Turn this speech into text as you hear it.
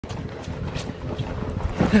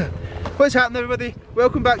What's happening, everybody?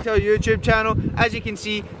 Welcome back to our YouTube channel. As you can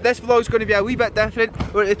see, this vlog is going to be a wee bit different.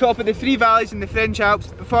 We're at the top of the three valleys in the French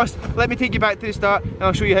Alps. But first, let me take you back to the start and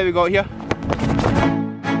I'll show you how we got here.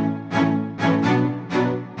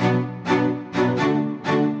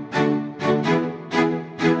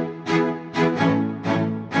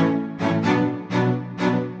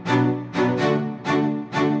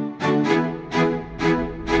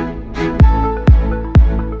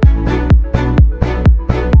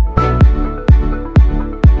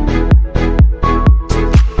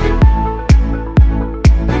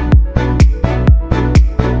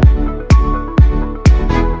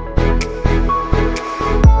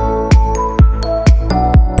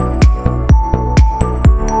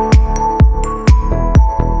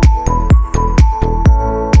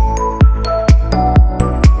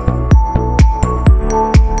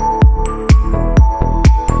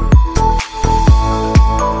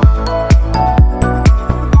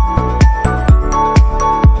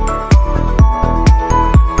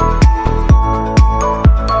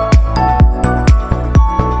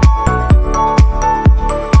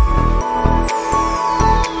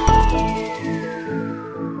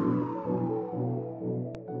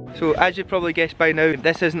 So as you probably guessed by now,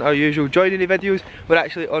 this isn't our usual joinery videos. We're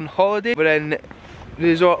actually on holiday. We're in the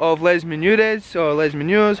resort of Les Menuires, or Les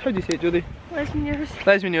Menuires. How do you say it, Jodie? Les Menuires.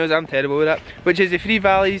 Les Menuires, I'm terrible with that. Which is the three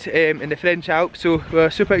valleys in the French Alps, so we're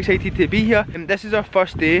super excited to be here. This is our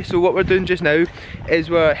first day, so what we're doing just now is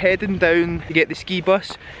we're heading down to get the ski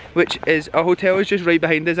bus, which is, our hotel is just right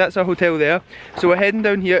behind us, that's our hotel there. So we're heading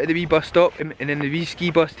down here to the wee bus stop, and then the wee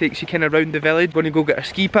ski bus takes you kind of around the village. We're going to go get our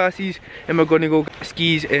ski passes, and we're going to go get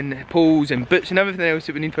skis and poles and boots and everything else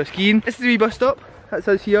that we need for skiing. This is the wee bus stop, that's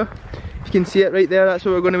us here. If you can see it right there, that's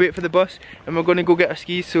where we're going to wait for the bus, and we're going to go get our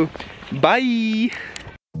skis, so bye!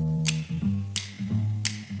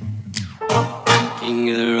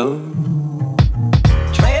 King of the road,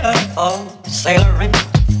 trailer for sailoring,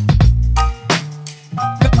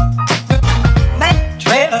 man,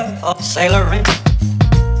 trailer for sailoring,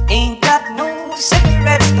 ain't got no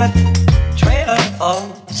cigarettes, but trailer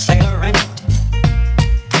for sailoring,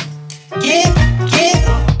 give,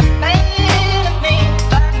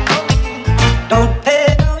 don't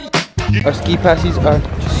pay no. Our ski passes are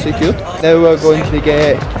secured. Now we're going to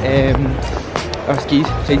get our skis,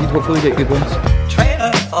 excited, hopefully get good ones.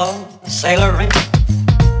 Trailer for sailoring,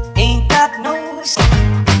 ain't got no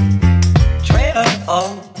trailer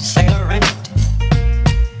for sailoring.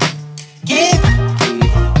 Give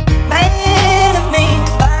man to me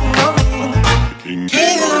by no means.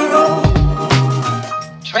 Give the road.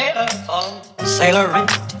 Trailer for sailoring.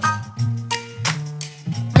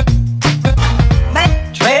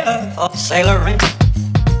 Man, trailer for sailoring.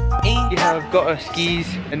 We have got our skis,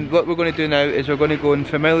 and what we're going to do now is we're going to go and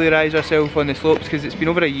familiarise ourselves on the slopes, because it's been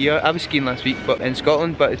over a year. I was skiing last week but in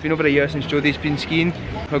Scotland, but it's been over a year since Jodie's been skiing.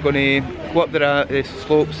 We're going to go up the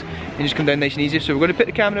slopes and just come down nice and easy. So we're going to put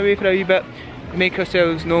the camera away for a wee bit, make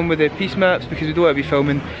ourselves known with the piece maps, because we don't want to be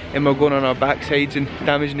filming and we're going on our backsides and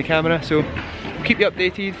damaging the camera. So we'll keep you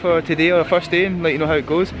updated for today, our first day, and let you know how it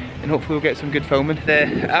goes, and hopefully we'll get some good filming.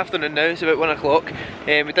 The afternoon now, it's about 1 o'clock.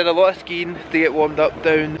 We did a lot of skiing to get warmed up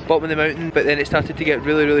down the bottom of the mountain, but then it started to get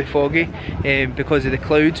really foggy because of the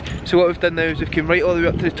clouds. So what we've done now is we've come right all the way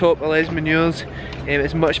up to the top of Les Menuires.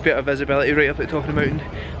 It's much better visibility right up at the top of the mountain,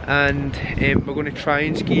 and we're going to try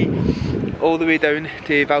and ski all the way down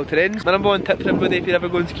to Val Thorens. My number one tip for everybody if you're ever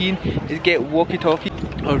going skiing is get walkie-talkie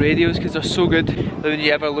or radios, because they're so good that when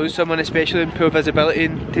you ever lose someone, especially in poor visibility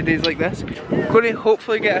in days like this. I'm going to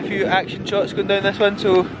hopefully get a few action shots going down this one,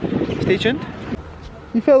 so stay tuned.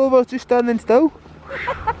 You fell over just standing still.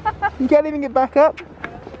 You can't even get back up.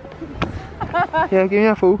 Yeah, give me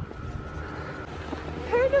a full.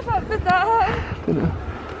 How the fuck did that happen? Don't know.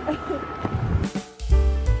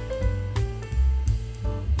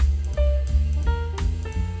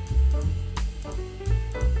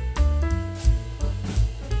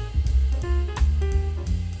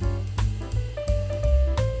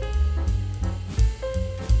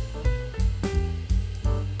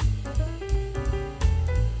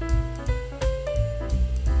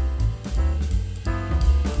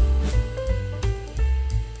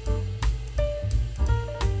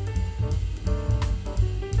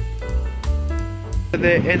 At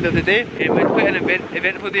the end of the day, we had quite an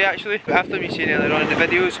eventful day actually. After me saying earlier on in the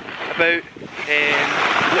videos about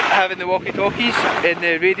having the walkie-talkies and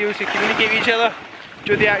the radios to communicate with each other,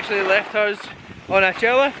 Jodie actually left hers on a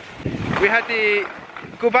chairlift. We had to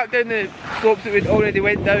go back down the slopes that we'd already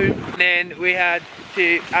went down, and then we had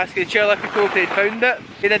to ask the chairlift people if they'd found it.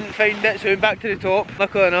 They didn't find it, so we went back to the top.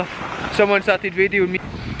 Luckily enough, someone started radioing me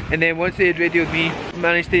and then once they had radioed me,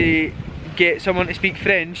 managed to get someone to speak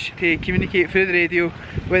French to communicate through the radio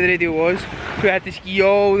where the radio was. So we had to ski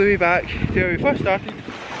all the way back to where we first started.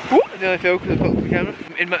 Oh, I nearly fell because I fell off the camera.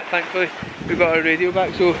 And thankfully we got our radio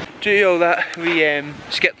back, so due to all that we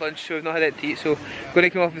skipped lunch, so we've not had it to eat, so we're going to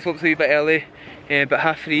come off the slopes a wee bit early, but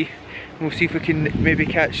 3:30. We'll see if we can maybe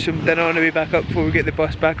catch some dinner on the way back up before we get the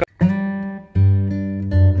bus back up.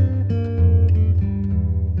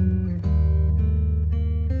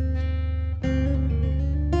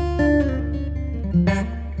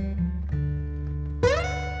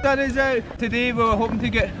 Sun is out. Today we were hoping to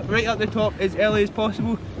get right up the top as early as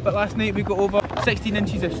possible, but last night we got over 16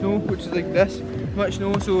 inches of snow, which is like this much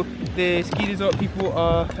snow, so the ski resort people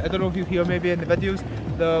are, I don't know if you hear maybe in the videos,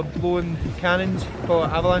 they're blowing cannons for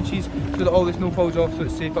avalanches so that all the snow falls off so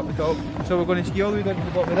it's safe up the top. So we're going to ski all the way down to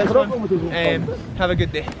the bottom of this one. Have a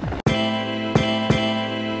good day.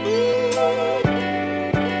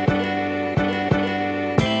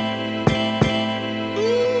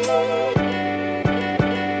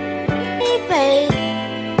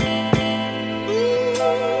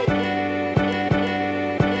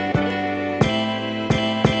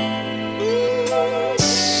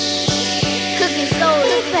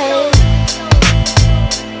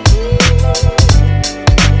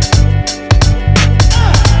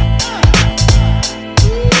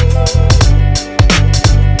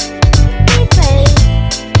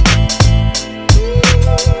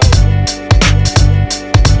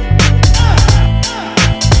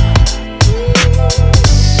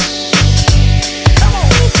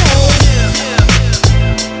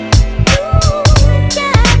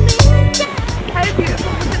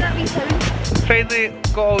 Finally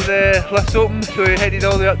got all the lifts open, so we headed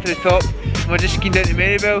all the way up to the top and we're just skiing down to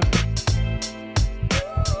Marybelle.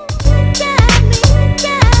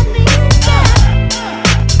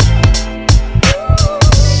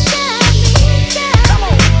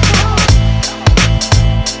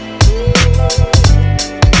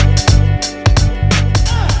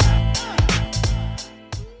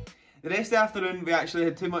 The rest of the afternoon we actually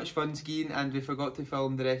had too much fun skiing and we forgot to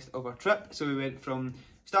film the rest of our trip, so we went from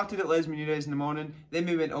started at Les Menuires in the morning, then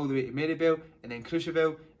we went all the way to Marybelle, and then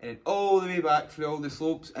Courchevel, and then all the way back through all the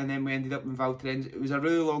slopes, and then we ended up in Val Thorens. It was a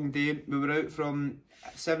really long day. We were out from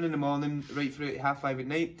 7 in the morning right through to 5:30 at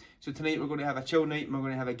night. So tonight we're going to have a chill night, and we're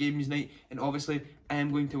going to have a games night, and obviously I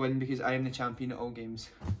am going to win because I am the champion at all games.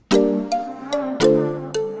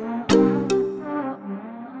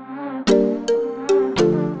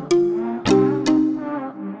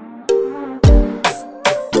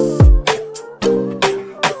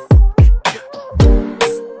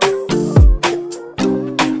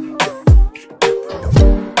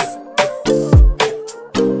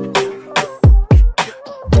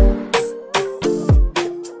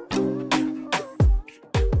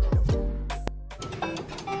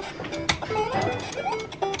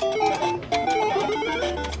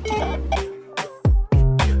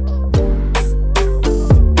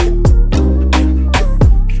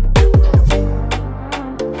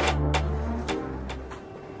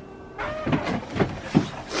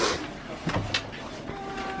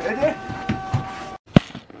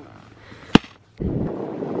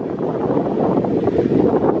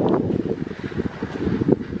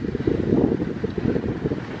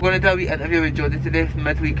 We're going to do a wee interview with Jodie today from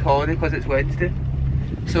midweek holiday because it's Wednesday.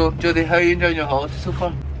 So Jodie, how are you enjoying your holiday so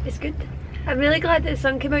far? It's good. I'm really glad that the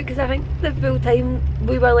sun came out because I think the full time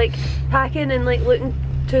we were like packing and like looking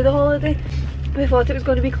to the holiday, we thought it was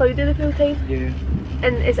going to be cloudy the full time. Yeah.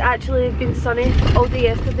 And it's actually been sunny all day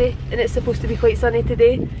yesterday and it's supposed to be quite sunny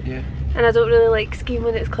today. Yeah. And I don't really like skiing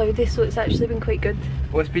when it's cloudy, so it's actually been quite good.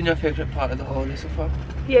 What's been your favourite part of the holiday so far?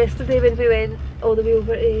 Yesterday when we went all the way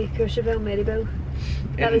over to Courchevel, Marybelle.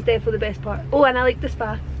 That was definitely the best part. Oh, and I like the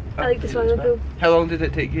spa. I like the swimming pool. How long did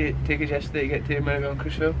it take us yesterday to get to Marybelle and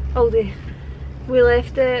Courchevel? All day. We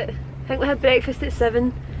left at, I think we had breakfast at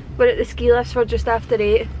 7, we're at the ski lifts for just after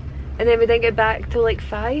 8, and then we didn't get back till like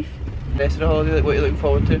 5. The rest of the holiday, like, what are you looking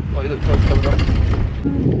forward to? What are you looking forward to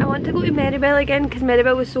coming up? I want to go to Marybelle again because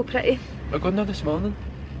Marybelle was so pretty. We're going there this morning.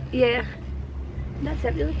 Yeah. That's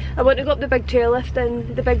it really. I want to go up the big chairlift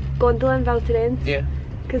and the big gondola in Val Thorens. Yeah.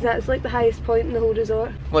 Because that's like the highest point in the whole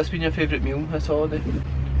resort. What's been your favourite meal this holiday?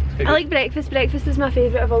 I like breakfast. Breakfast is my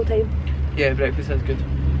favourite of all time. Yeah, breakfast is good.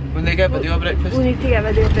 When they get a video of breakfast? We need to get a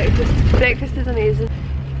video of breakfast. Breakfast is amazing.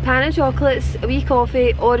 Pan of chocolates, a wee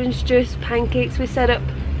coffee, orange juice, pancakes with syrup.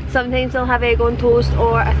 Sometimes I'll have egg on toast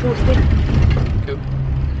or a toastie. Cool.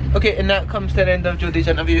 Okay, and that comes to the end of Jodie's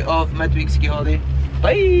interview of midweek ski holiday.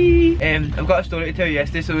 Bye! I've got a story to tell you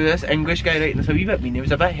yesterday. So this English guy, right, and it's a wee bit mean, he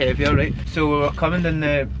was a bit heavier, right? So we were coming down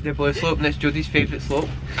the blue slope, and it's Jodie's favourite slope,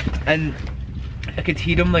 and I could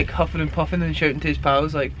hear him like huffing and puffing and shouting to his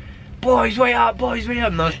pals like, boys way up, boys way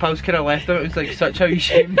up, and all his pals kind of left him. It was like such a wee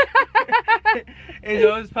shame. And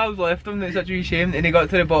all his pals left him, it's such a wee shame, and he got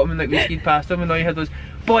to the bottom and like we skied past him, and all he had was,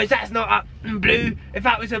 boys, that's not a blue, if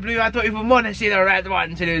that was a blue I don't even want to see the red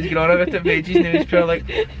ones, and he was going on about it for ages, and he was pure like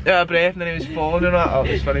out of breath, and then he was falling and that. Oh,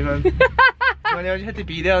 it was funny, man. Man, I just had to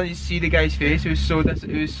be there and you see the guy's face. It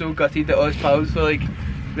was so gutted that all his pals were like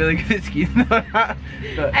really good at skiing and all that.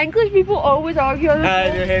 But English people always argue on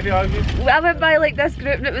this. they're heavy arguments. I went by like this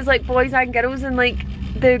group and it was like boys and girls, and like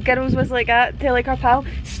the girls was like to like her pal,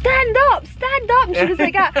 stand up, and she was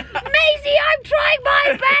like Maisie, I'm trying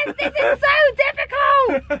my best, this is so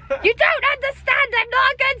difficult, you don't understand, I'm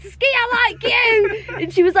not a good skier like you.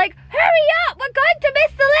 And she was like, hurry up, we're going to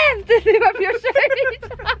miss the lift. And they were pure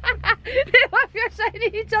shouting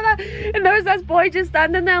at each other, and there was this boy just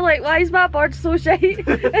standing there like, why is my board so shite?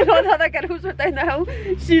 And all the other girls were down the hill,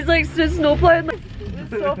 she's like just snowplowing. Like,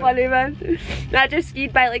 it was so funny, man. And I just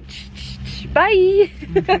skied by like bye.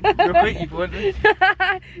 They're quite evil, aren't they?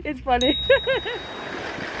 It's funny.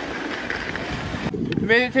 We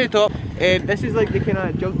made it to the top. This is like the kind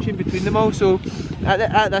of junction between them all. So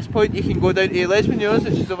at this point you can go down to Les Menuires,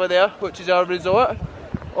 which is over there, which is our resort,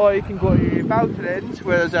 or you can go to Valtrins,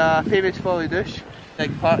 where there's a famous folly dish,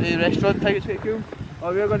 like party restaurant type. It's quite cool.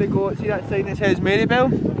 Or we're going to go see that sign that says Marybelle,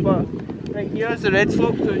 but right here's the red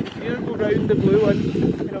slope, so you go round the blue one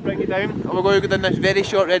and it'll bring you down, and we're going to go down this very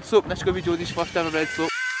short red slope, and this is going to be Jodie's first ever red slope.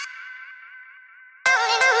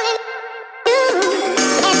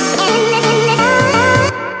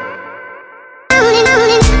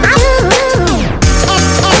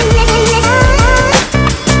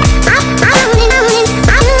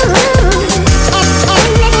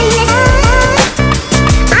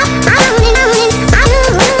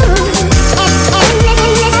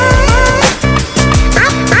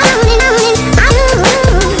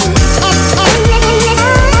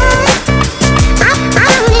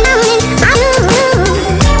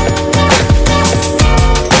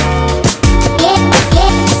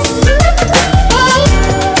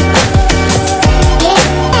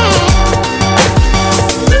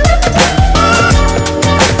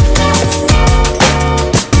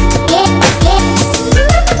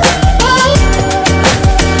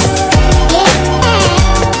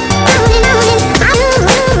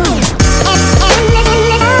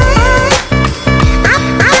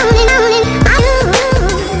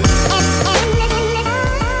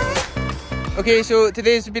 Okay, so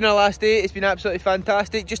today's been our last day. It's been absolutely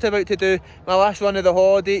fantastic. Just about to do my last run of the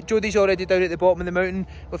holiday. Jodie's already down at the bottom of the mountain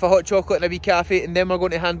with a hot chocolate and a wee cafe, and then we're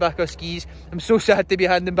going to hand back our skis. I'm so sad to be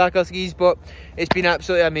handing back our skis, but it's been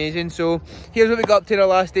absolutely amazing. So here's what we got up to in our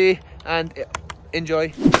last day, and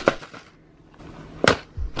enjoy.